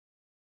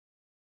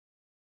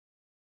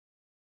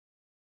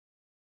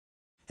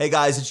Hey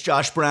guys, it's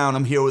Josh Brown.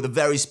 I'm here with a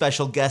very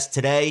special guest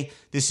today.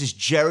 This is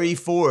Jerry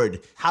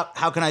Ford.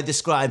 How can I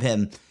describe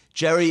him?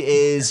 Jerry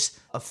is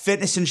a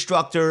fitness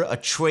instructor, a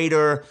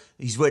trader.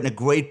 He's written a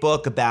great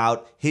book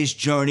about his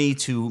journey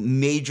to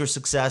major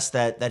success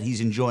that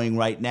he's enjoying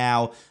right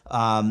now.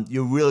 I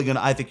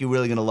think you're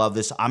really gonna love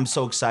this. I'm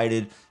so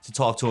excited to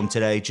talk to him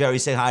today. Jerry,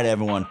 say hi to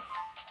everyone.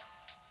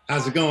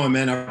 How's it going,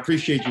 man? I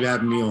appreciate you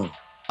having me on.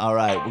 All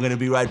right, we're gonna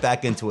be right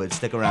back into it.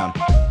 Stick around.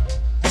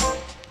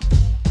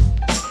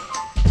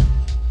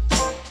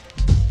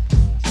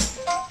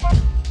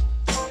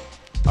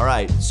 All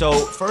right. So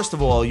first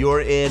of all, you're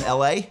in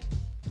LA?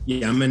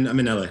 Yeah, I'm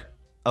in LA.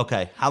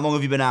 Okay. How long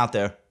have you been out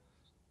there?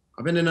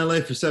 I've been in LA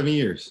for 7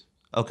 years.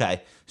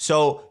 Okay.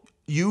 So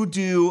you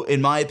do,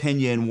 in my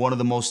opinion, one of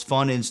the most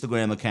fun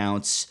Instagram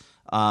accounts.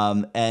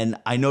 And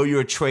I know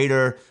you're a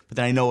trader, but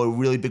then I know a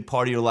really big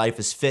part of your life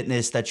is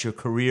fitness. That's your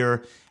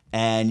career.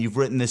 And you've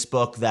written this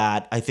book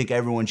that I think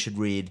everyone should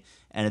read.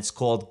 And it's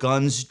called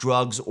Guns,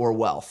 Drugs, or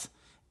Wealth.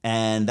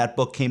 And that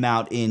book came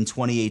out in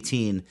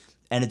 2018.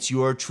 And it's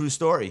your true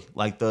story,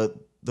 like the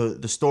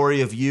story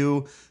of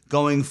you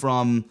going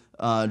from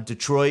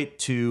Detroit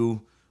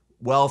to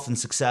wealth and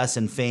success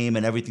and fame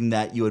and everything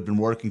that you had been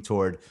working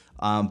toward.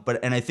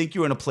 And I think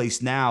you're in a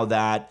place now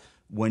that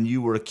when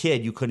you were a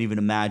kid, you couldn't even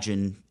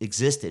imagine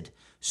existed.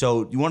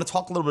 So you want to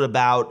talk a little bit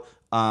about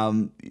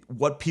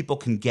what people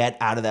can get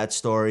out of that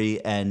story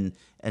and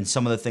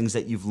some of the things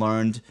that you've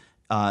learned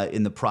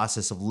in the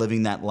process of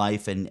living that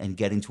life and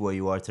getting to where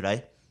you are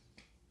today?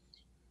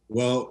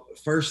 Well,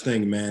 first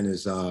thing, man,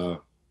 is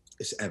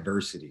it's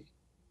adversity,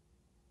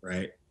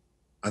 right?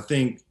 I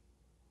think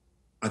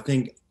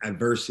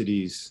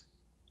adversities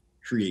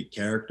create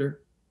character.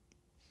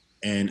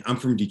 And I'm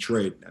from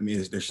Detroit. I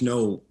mean, there's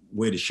no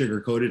way to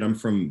sugarcoat it. I'm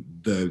from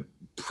the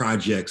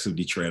projects of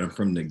Detroit. I'm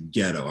from the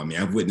ghetto. I mean,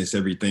 I've witnessed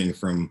everything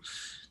from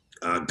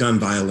gun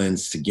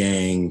violence to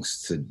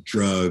gangs to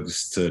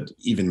drugs to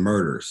even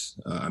murders.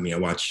 I mean, I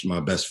watched my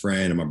best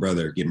friend and my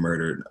brother get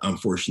murdered,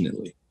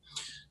 unfortunately.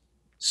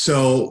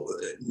 So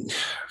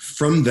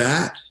from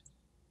that,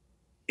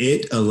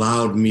 it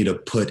allowed me to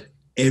put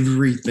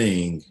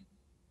everything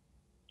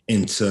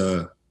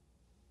into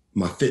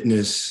my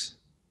fitness,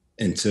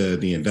 into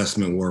the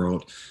investment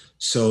world.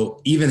 So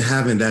even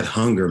having that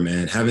hunger,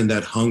 man, having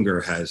that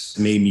hunger has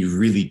made me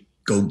really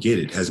go get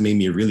it, has made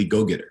me a really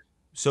go-getter.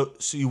 So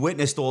you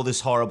witnessed all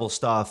this horrible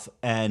stuff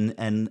and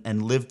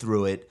lived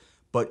through it,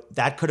 but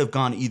that could have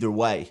gone either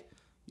way.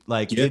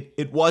 Like Yeah.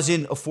 it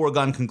wasn't a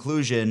foregone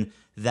conclusion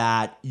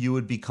that you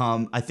would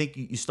become. I think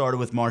you started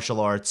with martial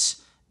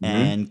arts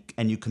Mm-hmm.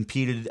 and you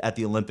competed at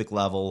the Olympic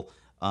level.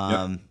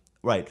 Yep.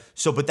 Right.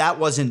 So, but that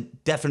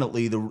wasn't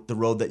definitely the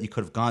road that you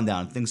could have gone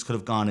down. Things could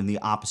have gone in the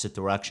opposite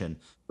direction.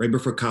 Right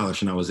before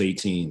college, when I was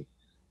 18,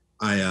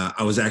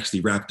 I was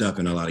actually wrapped up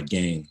in a lot of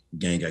gang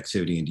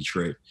activity in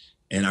Detroit,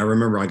 and I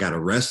remember I got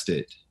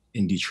arrested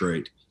in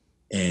Detroit,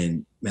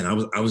 and man,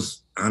 I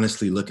was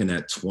honestly looking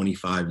at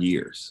 25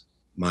 years.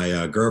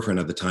 My girlfriend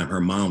at the time,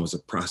 her mom was a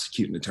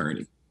prosecuting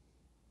attorney,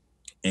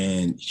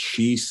 and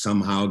she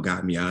somehow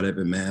got me out of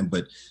it, man.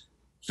 But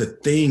the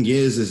thing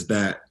is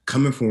that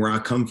coming from where I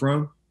come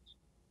from,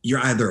 you're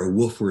either a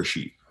wolf or a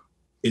sheep.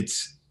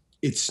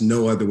 It's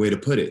no other way to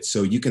put it.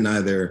 So you can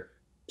either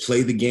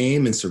play the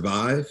game and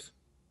survive,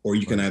 or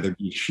you can either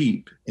be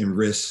sheep and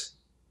risk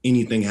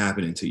anything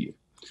happening to you.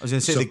 I was going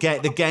to say So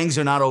the gangs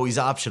are not always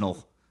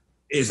optional.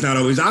 it's not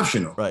always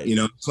optional. Right. You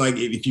know, it's like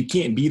if you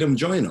can't beat them,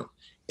 join them.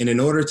 And in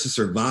order to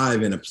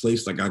survive in a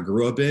place like I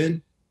grew up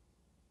in,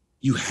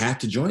 you had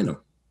to join them,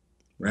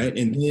 right?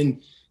 And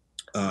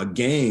then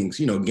gangs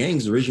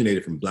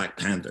originated from Black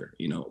Panther,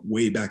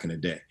 way back in the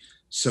day.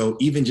 So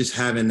even just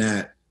having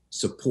that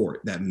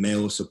support, that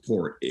male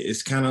support,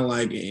 it's kind of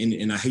like,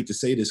 and I hate to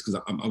say this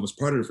because I was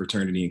part of the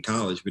fraternity in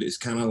college, but it's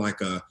kind of like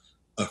a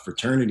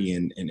fraternity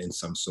in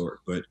some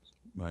sort. But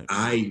Right.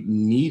 I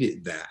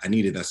needed that. I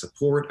needed that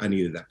support. I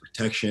needed that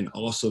protection.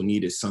 Also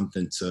needed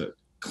something to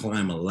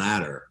climb a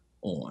ladder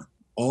on.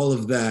 All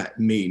of that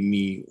made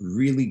me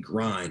really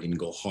grind and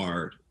go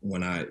hard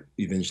when I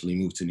eventually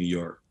moved to New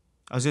York.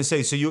 I was going to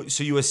say,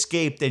 so you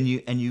escaped and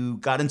you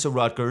got into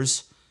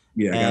Rutgers,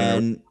 Yeah, I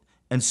got it.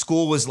 and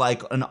school was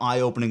like an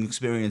eye-opening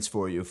experience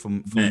for you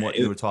from Man, what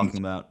you were talking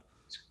about.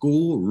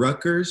 school,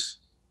 Rutgers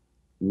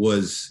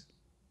was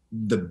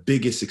the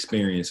biggest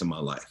experience of my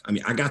life. I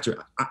mean,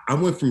 I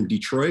went from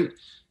Detroit,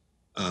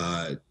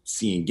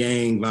 seeing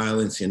gang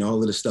violence and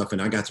all of this stuff,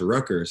 and I got to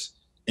Rutgers,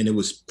 and it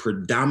was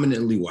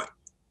predominantly white.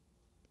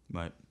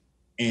 Right.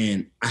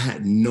 And I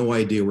had no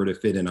idea where to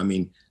fit in. I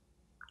mean,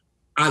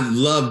 I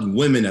loved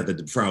women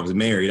before I was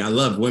married. I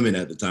loved women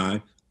at the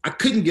time. I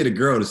couldn't get a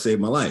girl to save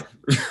my life,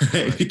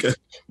 right? Because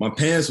my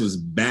pants was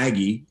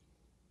baggy,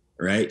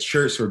 right?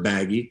 Shirts were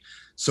baggy.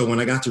 So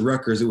when I got to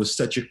Rutgers, it was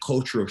such a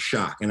cultural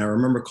shock. And I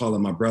remember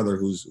calling my brother,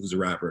 who's a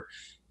rapper,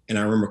 and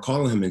I remember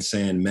calling him and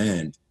saying,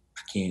 "Man,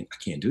 I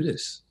can't do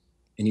this."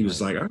 And he was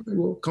like, "All right,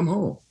 well, come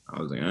home."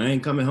 I was like, "I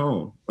ain't coming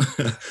home.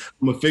 I'm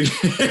gonna figure,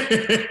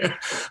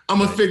 I'm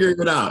gonna Right. figure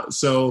it out."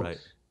 So Right.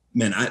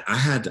 Man, I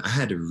had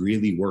to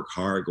really work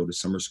hard, go to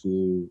summer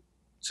school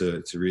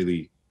to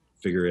really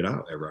figure it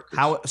out at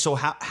Rutgers.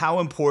 How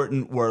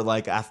important were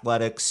like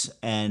athletics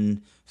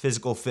and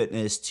physical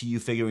fitness to you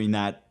figuring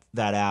that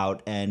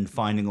out and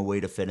finding a way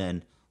to fit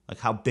in? Like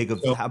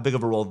So how big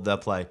of a role did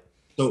that play?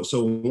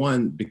 so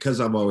one, because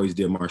I've always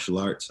did martial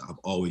arts, I've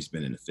always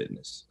been into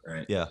fitness,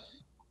 right? Yeah.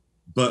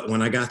 But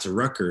when I got to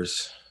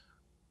Rutgers,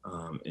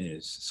 and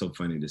it's so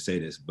funny to say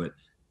this, but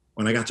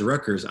when I got to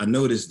Rutgers, I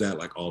noticed that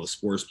like all the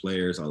sports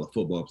players, all the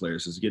football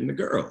players was getting the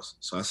girls.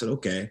 So I said,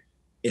 okay,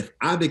 if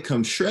I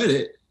become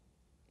shredded,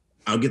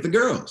 I'll get the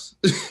girls.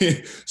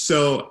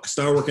 So I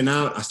started working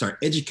out. I started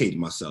educating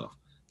myself.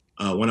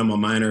 One of my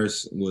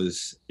minors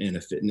was in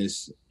a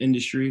fitness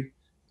industry.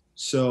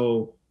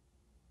 So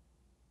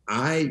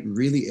I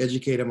really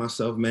educated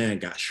myself, man,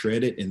 got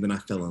shredded, and then I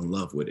fell in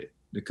love with it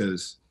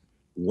because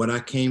what I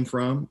came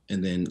from,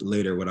 and then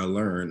later what I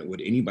learned, what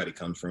anybody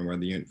comes from,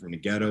 whether you're from the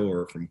ghetto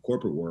or from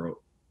corporate world,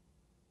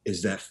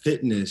 is that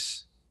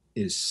fitness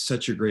is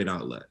such a great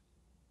outlet.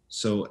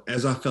 So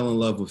as I fell in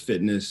love with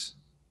fitness,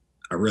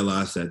 I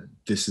realized that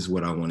this is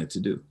what I wanted to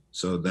do.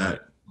 So Right.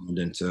 that turned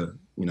into,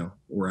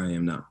 where I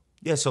am now.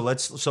 Yeah, so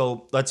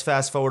let's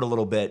fast forward a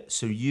little bit.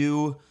 So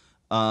you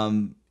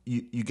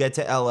get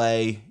to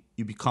LA,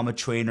 you become a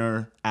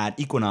trainer at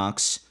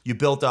Equinox. You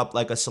built up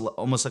like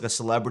almost like a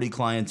celebrity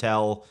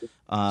clientele.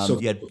 So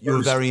You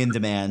were very in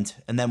demand.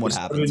 And then what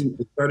happened?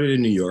 it started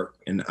in New York,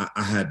 and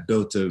I had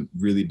built a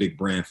really big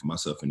brand for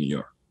myself in New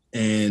York.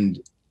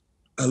 And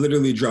I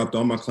literally dropped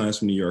all my clients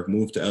from New York,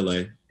 moved to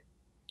LA,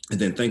 and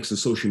then thanks to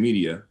social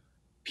media,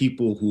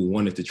 people who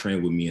wanted to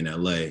train with me in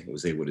LA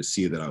was able to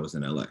see that I was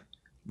in LA.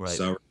 Right.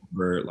 So I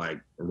remember like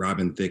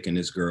Robin Thicke and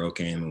this girl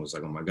came and was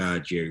like, "Oh my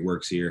God, Jerry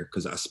works here,"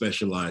 because I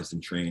specialized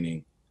in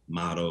training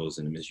models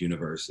and Miss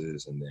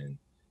Universes, and then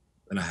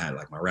I had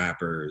like my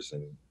rappers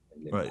and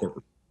then Right.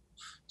 corporate.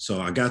 So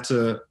I got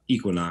to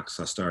Equinox.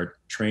 I started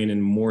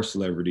training more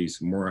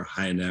celebrities, more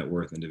high net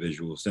worth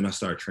individuals. Then I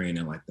started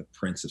training like the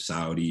Prince of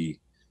Saudi,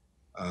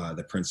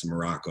 the Prince of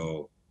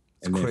Morocco,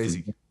 It's and then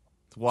crazy.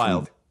 It's from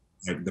wild.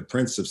 like the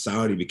Prince of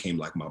Saudi became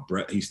like my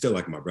brother. He's still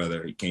like my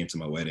brother. He came to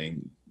my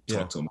wedding, Yeah.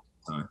 talked to him all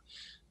the time.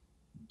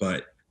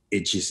 But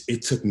it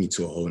took me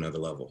to a whole nother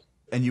level.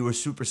 And you were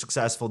super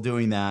successful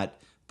doing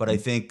that. But I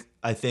think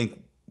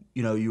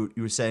you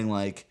were saying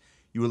like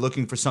you were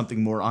looking for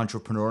something more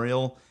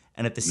entrepreneurial,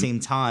 and at the same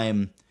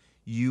time,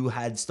 you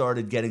had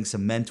started getting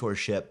some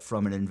mentorship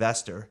from an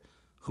investor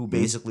who Mm-hmm.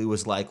 basically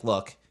was like,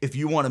 "Look, if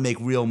you want to make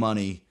real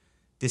money,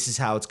 this is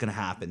how it's going to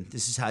happen.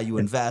 This is how you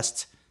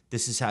invest.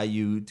 This is how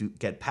you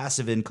get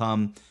passive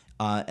income."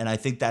 And I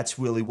think that's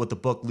really what the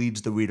book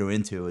leads the reader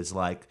into is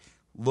like,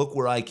 look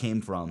where I came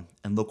from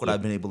and look what Yeah.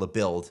 I've been able to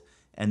build.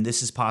 And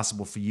this is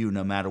possible for you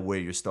no matter where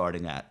you're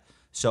starting at. Yeah.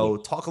 So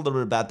talk a little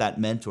bit about that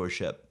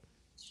mentorship.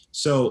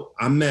 So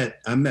I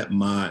met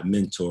my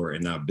mentor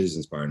and now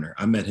business partner.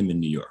 I met him in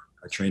New York.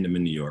 I trained him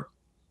in New York.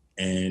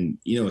 And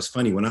it's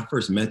funny, when I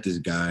first met this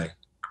guy,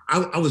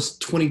 I was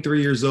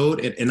 23 years old,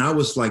 and I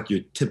was like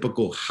your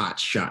typical hot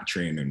shot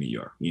trainer in New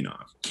York.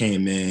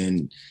 Came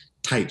in,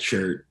 tight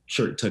shirt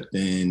tucked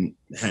in,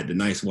 had the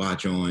nice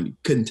watch on,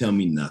 couldn't tell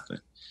me nothing.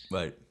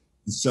 Right.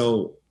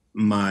 So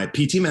my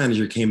PT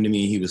manager came to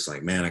me. He was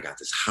like, "Man, I got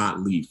this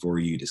hot lead for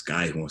you. This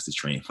guy who wants to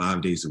train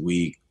 5 days a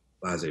week,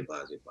 blase, blase,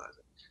 blase."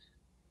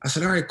 I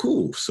said, "All right,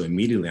 cool." So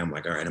immediately I'm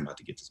like, "All right, I'm about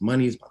to get this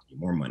money. It's about to be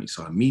more money."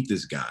 So I meet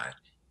this guy,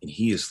 and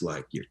he is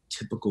like your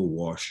typical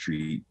Wall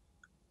Street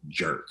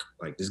jerk.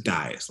 Like this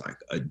guy is like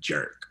a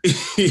jerk,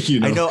 you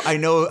I know. know I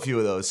know a few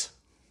of those.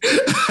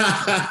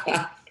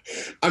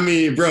 I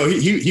mean, bro,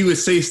 he would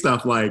say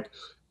stuff like,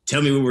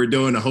 "Tell me what we're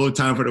doing the whole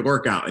time for the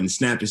workout," and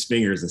snap his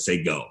fingers and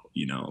say, "Go."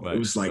 It Right.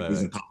 was like it Right. was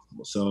Right.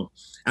 impossible. So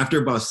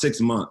after about 6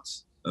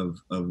 months of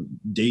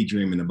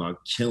daydreaming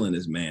about killing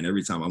this man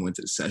every time I went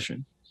to the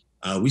session,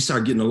 we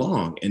started getting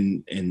along,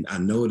 and I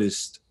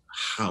noticed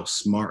how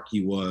smart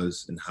he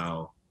was and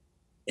how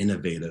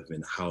innovative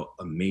and how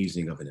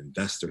amazing of an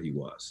investor he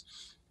was.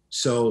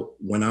 So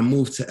when I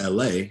moved to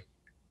LA,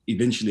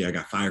 eventually I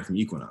got fired from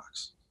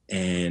Equinox.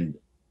 And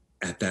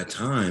at that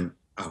time,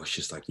 I was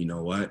just like, you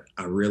know what?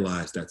 I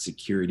realized that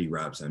security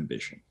robs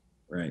ambition,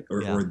 right?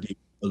 Yeah. Or the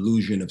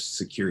illusion of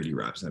security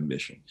robs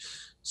ambition.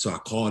 So I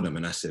called him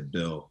and I said,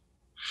 "Bill,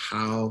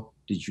 how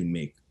did you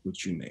make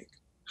what you make?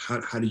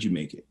 How did you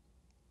make it?"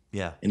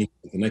 Yeah. And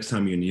the next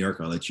time you're in New York,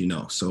 I'll let you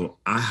know. So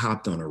I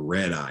hopped on a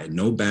red eye,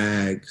 no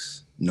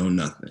bags, no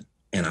nothing.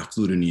 And I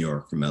flew to New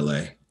York from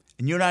LA.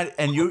 And you're not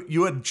and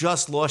you had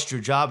just lost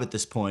your job at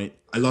this point.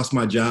 I lost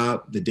my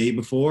job the day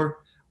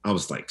before. I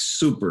was like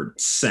super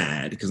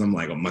sad because I'm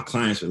like, oh, my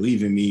clients were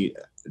leaving me.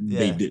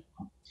 They Yeah. did.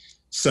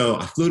 So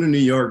I flew to New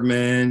York,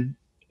 man,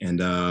 and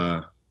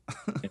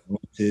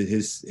went to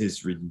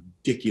his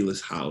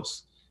ridiculous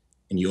house.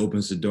 And he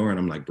opens the door and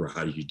I'm like, "Bro,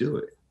 how did you do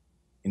it?"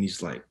 And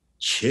he's like,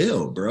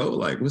 "Chill, bro.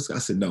 Like, I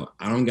said, "No,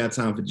 I don't got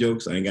time for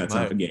jokes. I ain't got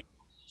time Right. for games."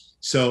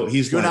 So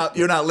he's You're like,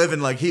 not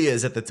living like he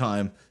is at the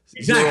time.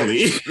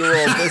 Exactly. You're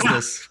all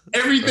business.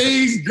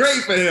 Everything's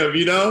great for him,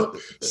 you know?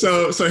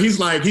 So he's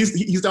like,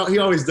 he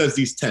always does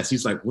these tests.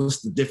 He's like,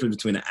 what's the difference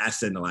between an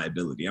asset and a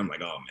liability? I'm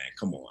like, oh man,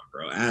 come on,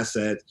 bro.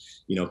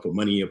 Assets, put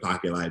money in your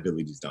pocket,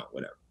 liabilities don't,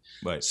 whatever.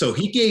 Right. So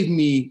he gave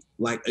me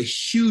like a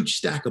huge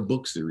stack of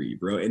books to read,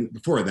 bro. And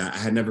before that, I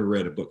had never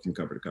read a book from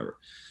cover to cover.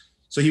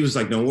 So he was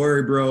like, don't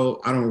worry, bro.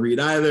 I don't read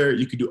either.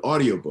 You could do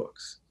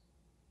audiobooks.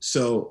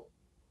 So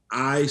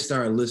I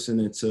started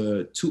listening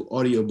to 2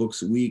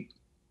 audiobooks a week.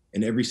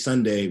 And every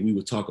Sunday we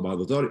would talk about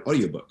those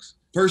audiobooks.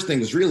 First thing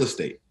was real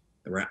estate,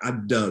 right? I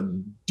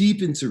dug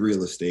deep into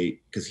real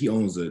estate because he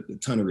owns a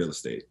ton of real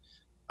estate.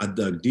 I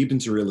dug deep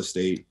into real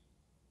estate.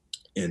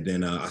 And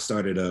then I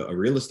started a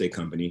real estate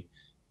company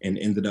and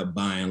ended up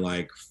buying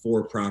like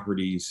 4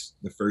 properties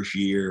the first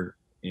year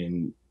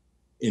and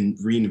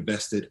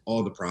reinvested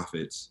all the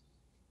profits.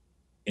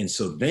 And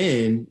so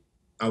then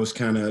I was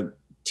kind of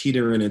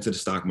teetering into the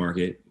stock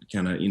market,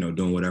 kind of,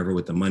 doing whatever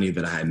with the money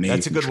that I had made.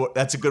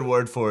 That's a good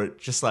word for it.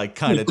 Just like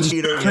kind of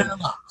teetering.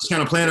 Just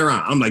kind of playing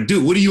around. I'm like,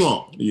 dude, what do you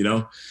own?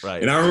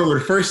 Right. And I remember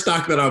the first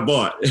stock that I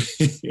bought,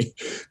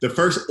 the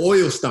first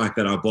oil stock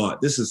that I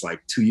bought, this is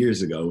like 2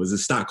 years ago, was a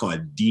stock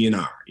called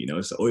DNR.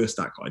 It's an oil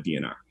stock called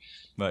DNR.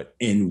 Right.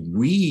 And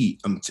we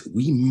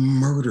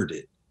murdered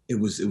it. It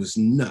was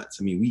nuts.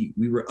 I mean,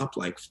 we were up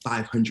like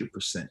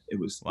 500%. It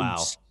was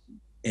wow.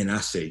 And I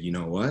said, you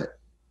know what?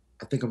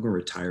 I think I'm going to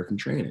retire from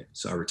training.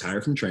 So I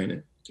retired from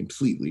training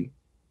completely.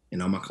 And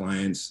all my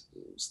clients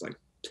was like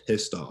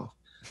pissed off.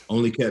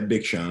 Only kept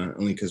Big Sean,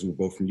 only because we're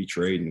both from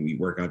Detroit and we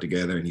work out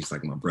together and he's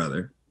like my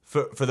brother.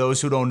 For those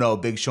who don't know,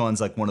 Big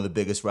Sean's like one of the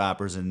biggest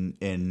rappers in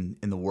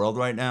the world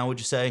right now, would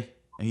you say?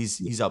 And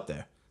he's up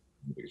there.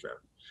 The biggest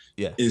rapper.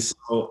 Yeah. And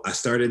so I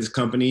started this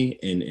company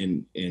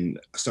and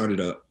I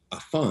started a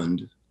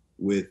fund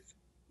with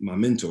my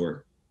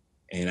mentor.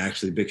 And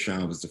actually Big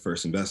Sean was the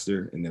first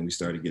investor. And then we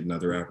started getting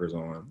other rappers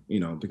on,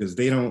 because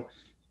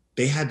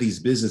they had these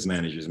business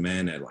managers,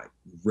 man, that like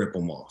rip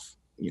them off,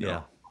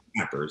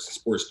 rappers,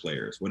 sports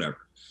players, whatever.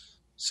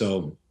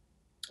 So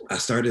I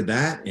started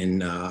that and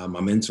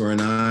my mentor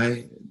and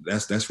I,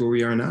 that's where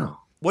we are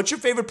now. What's your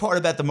favorite part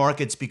about the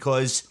markets?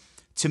 Because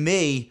to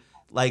me,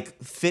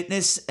 like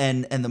fitness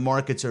and the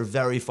markets are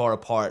very far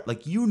apart.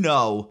 Like,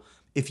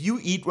 if you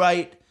eat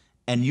right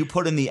and you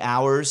put in the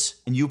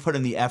hours and you put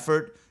in the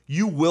effort,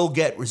 you will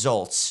get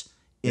results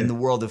in the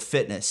world of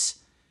fitness.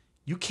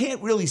 You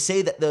can't really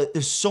say that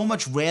there's so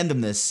much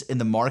randomness in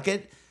the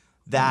market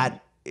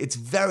that it's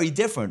very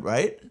different,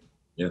 right?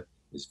 Yeah,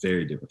 it's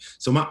very different.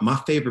 So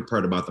my favorite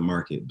part about the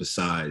market,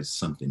 besides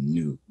something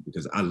new,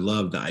 because I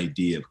love the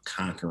idea of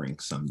conquering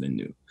something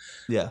new.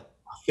 Yeah.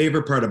 My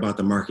favorite part about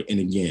the market, and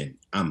again,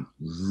 I'm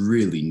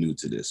really new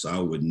to this, so I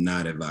would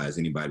not advise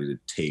anybody to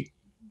take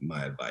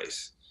my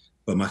advice.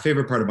 But my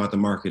favorite part about the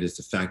market is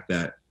the fact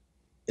that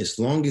as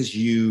long as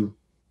you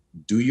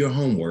do your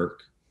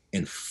homework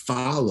and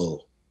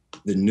follow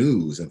the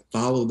news and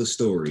follow the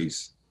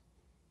stories,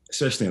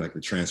 especially like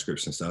the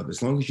transcripts and stuff,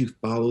 as long as you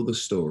follow the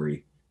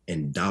story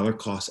and dollar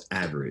cost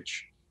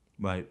average,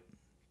 right,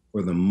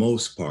 for the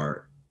most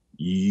part,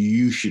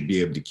 you should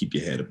be able to keep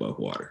your head above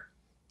water.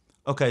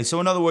 Okay, so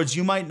in other words,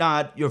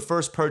 your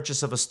first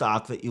purchase of a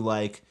stock that you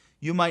like,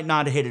 you might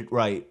not hit it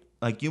right.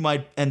 Like you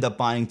might end up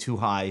buying too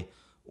high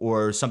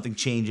or something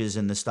changes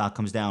and the stock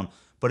comes down.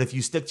 But if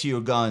you stick to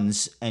your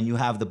guns and you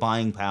have the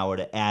buying power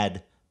to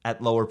add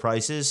at lower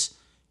prices,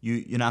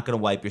 you're not going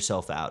to wipe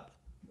yourself out.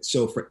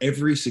 So for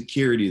every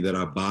security that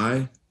I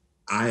buy,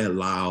 I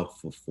allow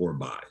for 4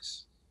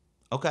 buys.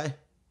 Okay.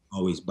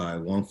 Always buy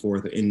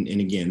 1/4. And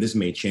again, this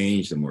may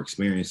change the more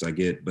experience I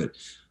get, but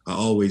I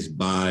always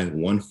buy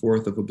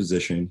 1/4 of a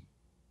position.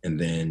 And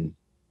then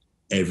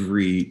as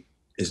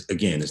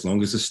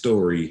long as the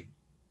story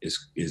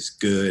is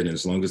good, and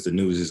as long as the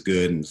news is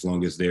good, and as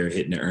long as they're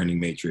hitting the earning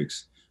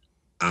matrix,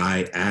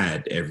 I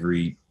add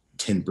every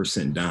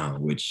 10%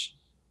 down, which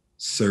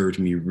served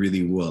me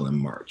really well in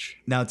March.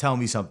 Now tell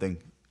me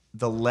something.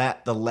 The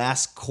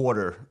last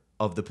quarter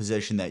of the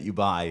position that you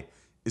buy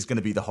is going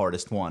to be the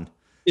hardest one.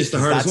 It's the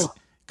hardest one.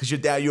 Because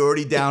you're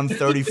already down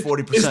 30,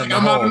 40% It's like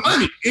I'm out of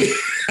money.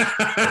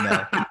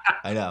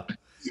 I know.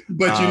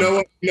 But you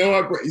know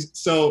what?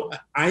 So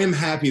I am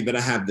happy that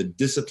I have the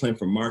discipline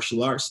from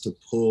martial arts to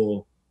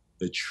pull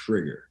the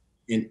trigger.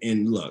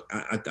 And look,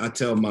 I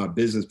tell my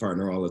business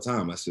partner all the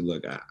time, I said,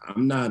 look,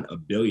 I'm not a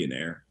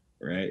billionaire,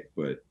 right?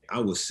 But I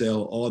will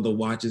sell all the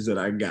watches that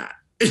I got.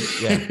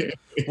 Yeah.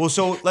 Well,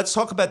 so let's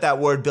talk about that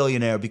word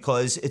billionaire,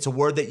 because it's a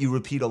word that you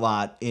repeat a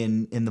lot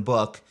in the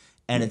book.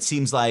 And it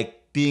seems like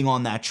being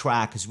on that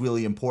track is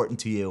really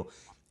important to you.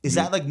 Is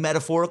that like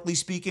metaphorically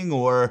speaking,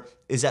 or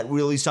is that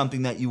really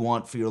something that you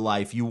want for your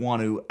life? You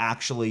want to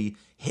actually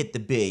hit the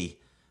B?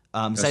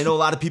 So I know a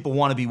lot of people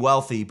want to be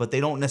wealthy, but they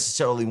don't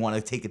necessarily want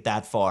to take it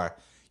that far.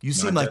 You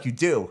seem like you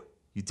do.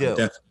 You do.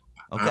 Okay.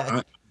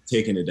 I'm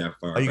taking it that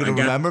far. Are you going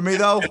to remember me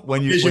though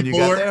when you get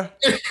there?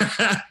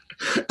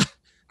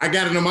 I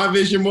got it on my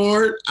vision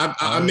board.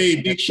 I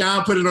made Big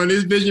Sean put it on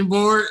his vision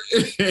board.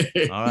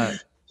 All right.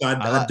 So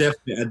I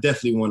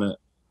definitely want to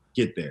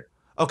get there.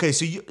 Okay,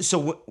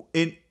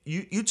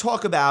 you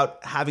talk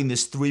about having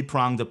this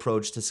three-pronged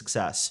approach to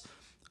success.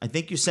 I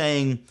think you're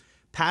saying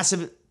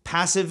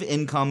passive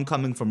income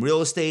coming from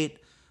real estate,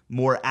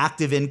 more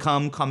active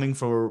income coming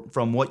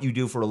from what you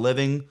do for a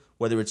living,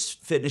 whether it's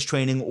fitness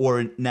training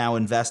or now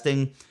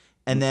investing.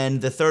 And then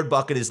the third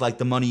bucket is like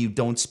the money you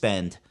don't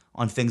spend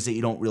on things that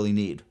you don't really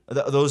need.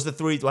 Are those the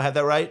three? Do I have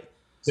that right?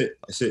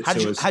 That's it.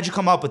 That's it. How'd you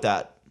come up with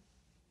that?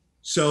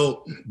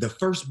 So the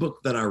first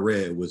book that I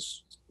read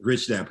was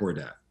Rich Dad Poor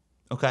Dad.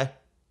 Okay.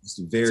 It's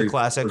the It's a very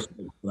classic. first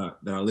book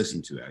that I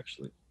listened to,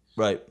 actually.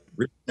 Right.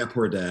 Rich Dad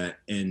Poor Dad.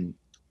 And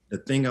the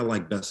thing I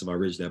like best about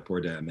Rich Dad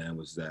Poor Dad, man,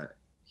 was that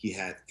he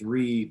had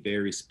three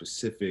very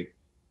specific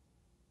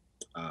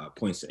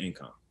points to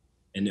income.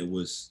 And it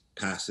was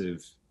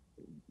passive,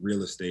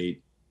 real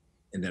estate,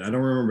 and then I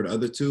don't remember the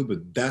other two,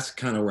 but that's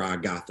kind of where I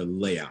got the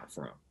layout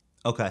from.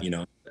 Okay. You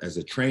know, as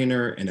a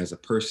trainer and as a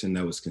person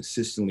that was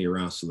consistently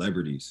around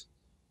celebrities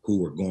who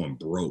were going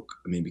broke.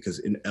 I mean, because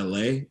in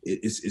LA,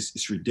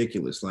 it's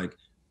ridiculous. Like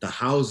the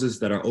houses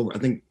that are over, I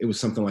think it was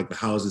something like the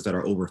houses that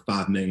are over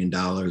 $5 million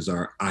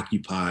are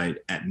occupied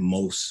at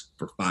most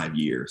for 5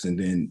 years, and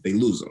then they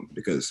lose them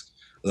because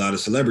a lot of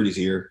celebrities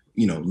here,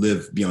 you know,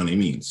 live beyond their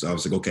means. So I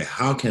was like, okay,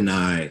 how can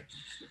I?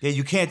 Yeah,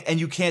 you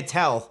can't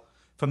tell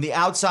from the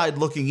outside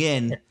looking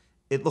in.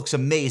 It looks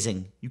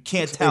amazing. You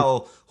can't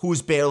tell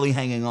who's barely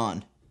hanging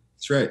on.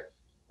 That's right.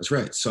 That's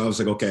right. So I was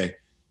like, okay,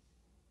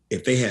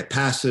 if they had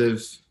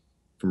passive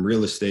from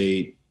real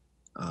estate,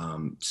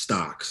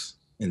 stocks,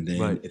 and then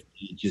Right. if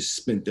they just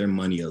spent their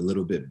money a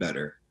little bit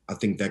better, I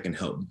think that can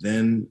help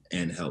them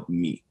and help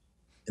me.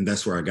 And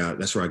that's where I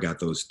got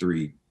those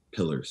three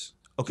pillars.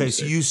 Okay,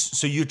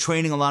 so you're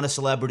training a lot of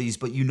celebrities,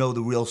 but you know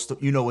the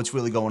you know what's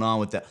really going on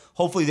with that.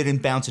 Hopefully, they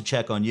didn't bounce a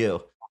check on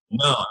you.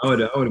 No, I would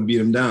have beat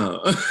them down.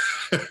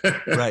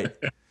 Right.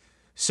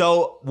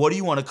 So, what do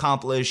you want to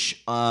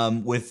accomplish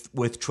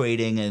with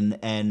trading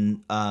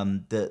and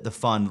the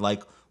fund?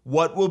 Like,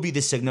 what will be the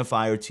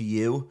signifier to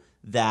you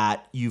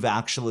that you've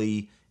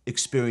actually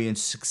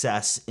experienced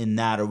success in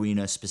that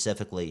arena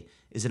specifically?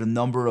 Is it a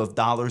number of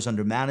dollars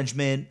under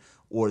management,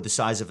 or the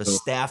size of a So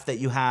staff that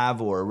you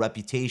have, or a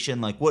reputation?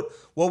 Like, what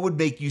would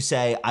make you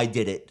say, "I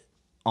did it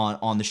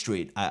on the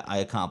street. I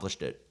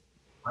accomplished it."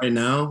 right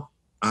now,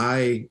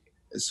 I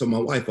so my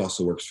wife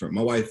also works for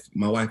my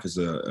wife is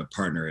a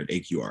partner at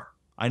AQR.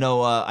 I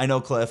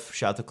know Cliff.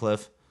 Shout to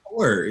Cliff.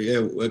 Word, yeah,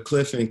 with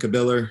Cliff and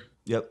Kabiller.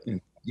 Yep.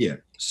 And yeah.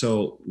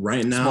 So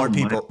right now, Smart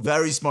people.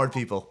 Very smart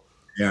people.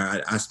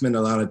 I spend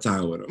a lot of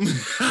time with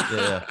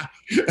Yeah. them.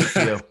 Good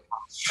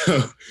for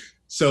you.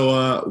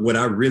 So what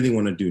I really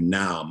want to do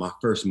now, my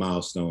first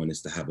milestone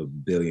is to have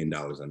 $1 billion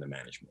under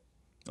management.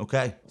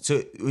 Okay.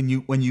 So when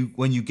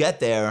you get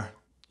there,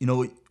 you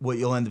know what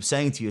you'll end up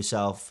saying to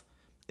yourself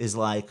is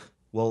like,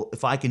 well,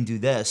 if I can do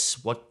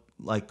this, what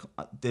like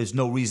there's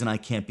no reason I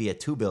can't be at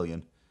 2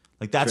 billion.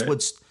 Like that's Right.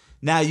 what's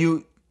now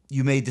you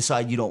may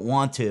decide you don't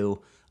want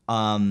to.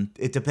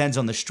 It depends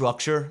on the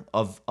structure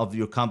of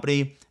your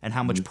company and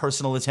how much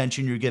personal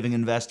attention you're giving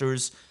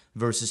investors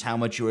versus how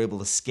much you're able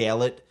to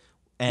scale it.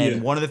 And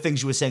Yeah. one of the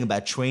things you were saying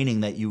about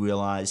training that you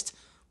realized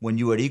when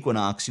you were at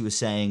Equinox, you were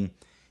saying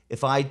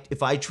if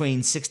I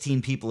train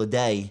 16 people a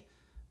day,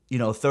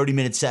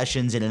 30-minute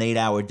sessions in an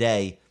 8-hour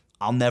day,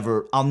 I'll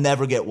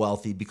never get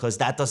wealthy because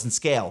that doesn't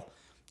scale.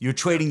 You're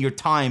trading your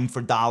time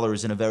for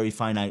dollars in a very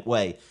finite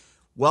way.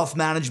 Wealth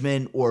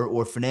management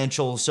or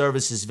financial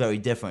service is very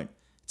different.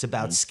 It's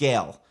about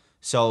scale.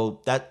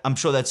 So that I'm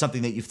sure that's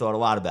something that you've thought a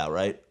lot about,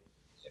 right?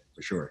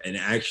 For sure. And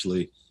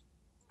actually,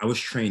 I was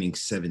training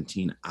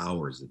 17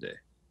 hours a day.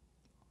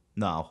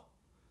 No.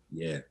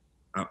 Yeah.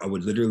 I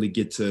would literally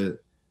get to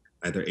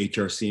either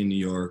HRC in New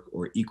York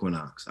or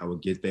Equinox. I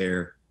would get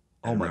there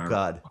Oh at my around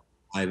God.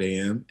 5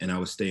 a.m. and I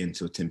would stay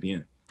until 10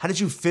 p.m. How did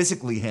you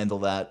physically handle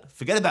that?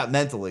 Forget about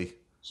mentally.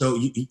 So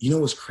you know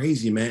what's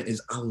crazy, man,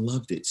 is I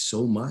loved it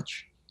so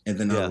much. And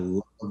then I Yeah.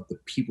 loved the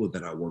people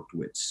that I worked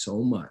with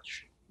so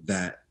much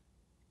that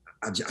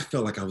I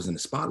felt like I was in the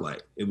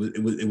spotlight. It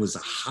was a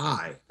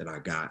high that I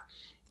got.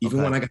 Even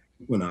Okay. when I got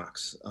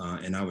Equinox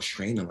and I was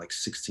training like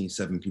 16,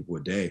 7 people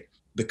a day,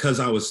 because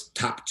I was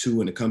top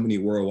 2 in the company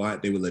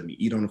worldwide, they would let me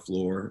eat on the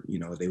floor.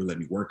 They would let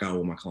me work out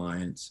with my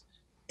clients.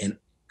 And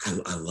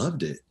I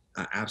loved it.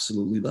 I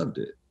absolutely loved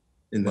it.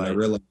 And then I Right.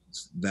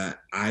 realized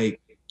that I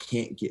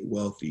can't get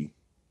wealthy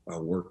by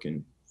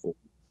working for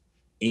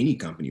any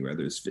company,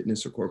 whether it's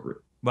fitness or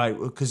corporate. Right,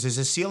 because there's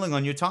a ceiling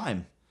on your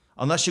time.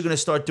 Unless you're going to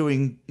start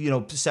doing,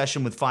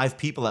 session with 5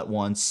 people at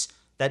once,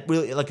 that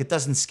really like it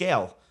doesn't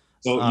scale.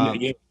 So Um,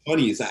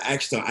 funny is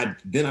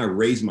I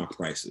raised my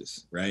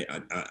prices, right?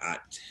 I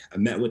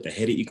met with the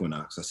head of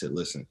Equinox. I said,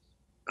 listen,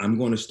 I'm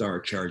going to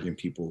start charging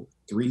people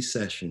 3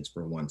 sessions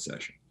for 1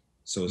 session.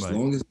 So as right.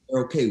 long as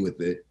they're okay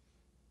with it,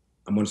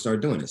 I'm going to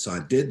start doing it. So I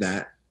did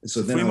that. And so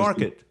It's a then free I was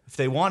market. If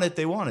they want it,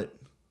 they want it.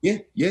 yeah,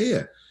 yeah,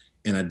 yeah.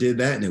 And I did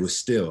that, and it was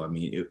still. I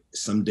mean,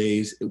 some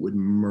days it would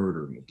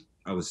murder me.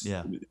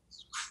 Yeah. It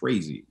was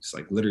crazy. It's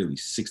like literally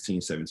 16,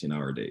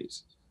 17-hour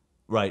days.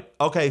 Right.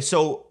 Okay.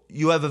 So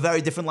you have a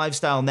very different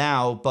lifestyle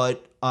now,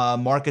 but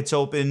markets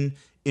open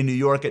in New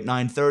York at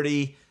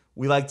 9:30.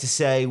 We like to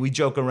say, we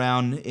joke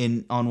around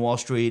on Wall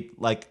Street,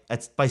 like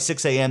by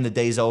 6 a.m. the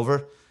day's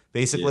over.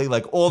 Basically, Yeah.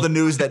 like all the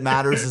news that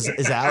matters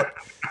is out.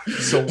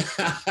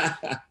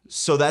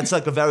 So that's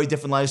like a very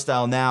different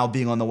lifestyle now,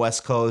 being on the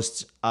West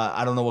Coast.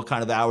 I don't know what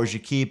kind of hours you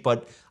keep,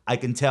 but I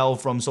can tell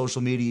from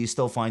social media you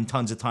still find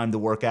tons of time to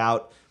work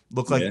out.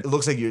 Yeah. It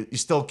looks like you're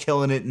still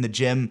killing it in the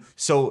gym.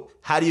 So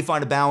how do you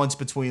find a balance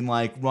between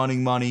like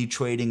running money,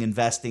 trading,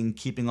 investing,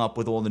 keeping up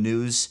with all the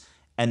news,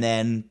 and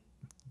then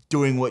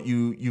doing what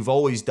you've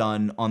always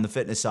done on the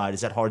fitness side?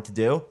 Is that hard to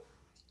do?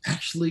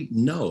 Actually,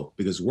 no,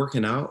 because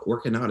working out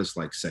is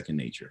like second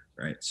nature,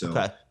 right? So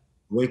Okay.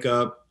 wake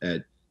up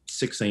at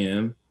 6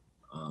 a.m.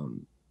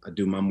 I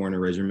do my morning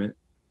regimen,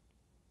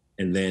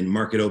 and then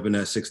market open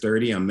at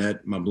 6:30. I'm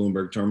at my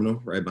Bloomberg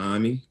terminal right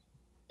behind me,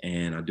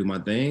 and I do my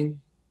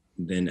thing.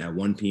 Then at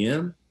 1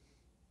 p.m.,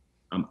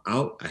 I'm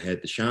out. I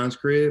head to Sean's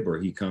crib, or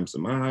he comes to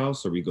my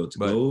house, or we go to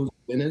Right. Go's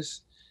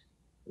Fitness.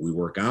 We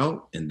work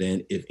out, and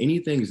then if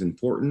anything is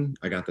important,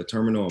 I got the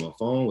terminal on my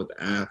phone with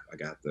the app. I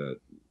got the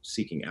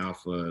Seeking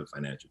Alpha,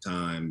 Financial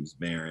Times,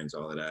 Barron's,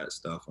 all of that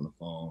stuff on the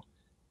phone.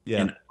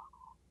 Yeah. And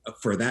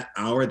for that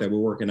hour that we're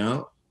working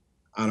out,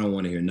 I don't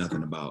want to hear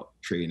nothing about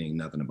trading,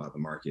 nothing about the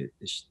market.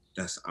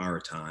 That's our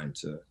time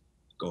to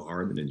go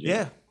hard in the gym.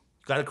 Yeah.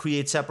 Got to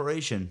create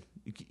separation.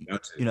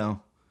 Got to. You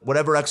know,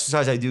 whatever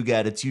exercise I do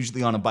get, it's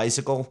usually on a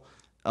bicycle,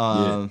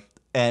 Yeah.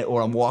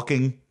 or I'm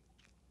walking.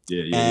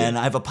 Yeah. And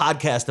I have a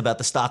podcast about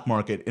the stock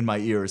market in my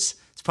ears.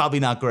 It's probably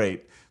not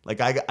great. Like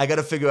I got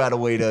to figure out a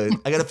way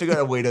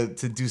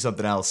to do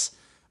something else.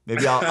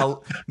 Maybe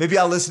I'll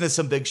listen to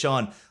some Big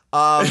Sean.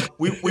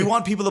 We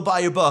want people to buy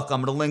your book.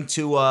 I'm gonna link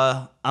to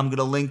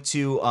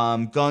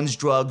Guns,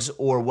 Drugs,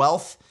 or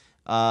Wealth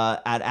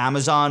at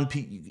Amazon.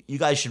 You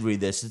guys should read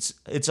this.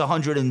 It's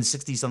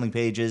 160 something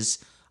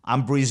pages.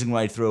 I'm breezing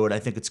right through it. I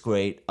think it's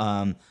great.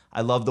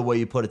 I love the way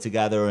you put it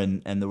together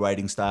and the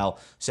writing style.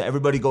 So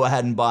everybody go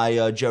ahead and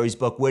buy Jerry's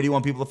book. Where do you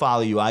want people to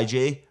follow you?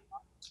 IG?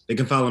 They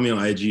can follow me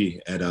on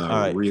IG at All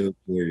right. Real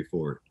Jerry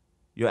Ford.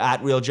 You're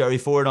at Real Jerry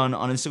Ford on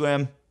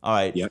Instagram? All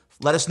right. Yep.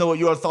 Let us know what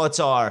your thoughts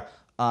are.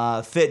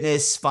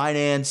 Fitness,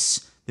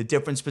 finance, the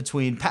difference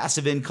between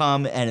passive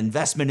income and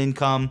investment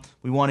income.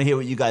 We want to hear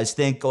what you guys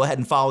think. Go ahead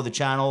and follow the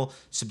channel.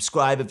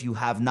 Subscribe if you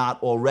have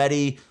not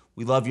already.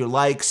 We love your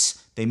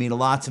likes. They mean a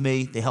lot to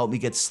me. They help me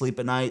get to sleep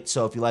at night.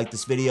 So if you like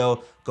this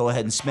video, go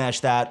ahead and smash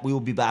that. We will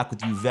be back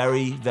with you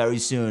very, very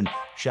soon.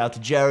 Shout out to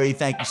Jerry.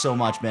 Thank you so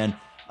much, man.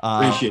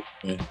 Appreciate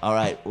it, man. All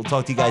right. We'll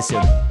talk to you guys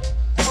soon.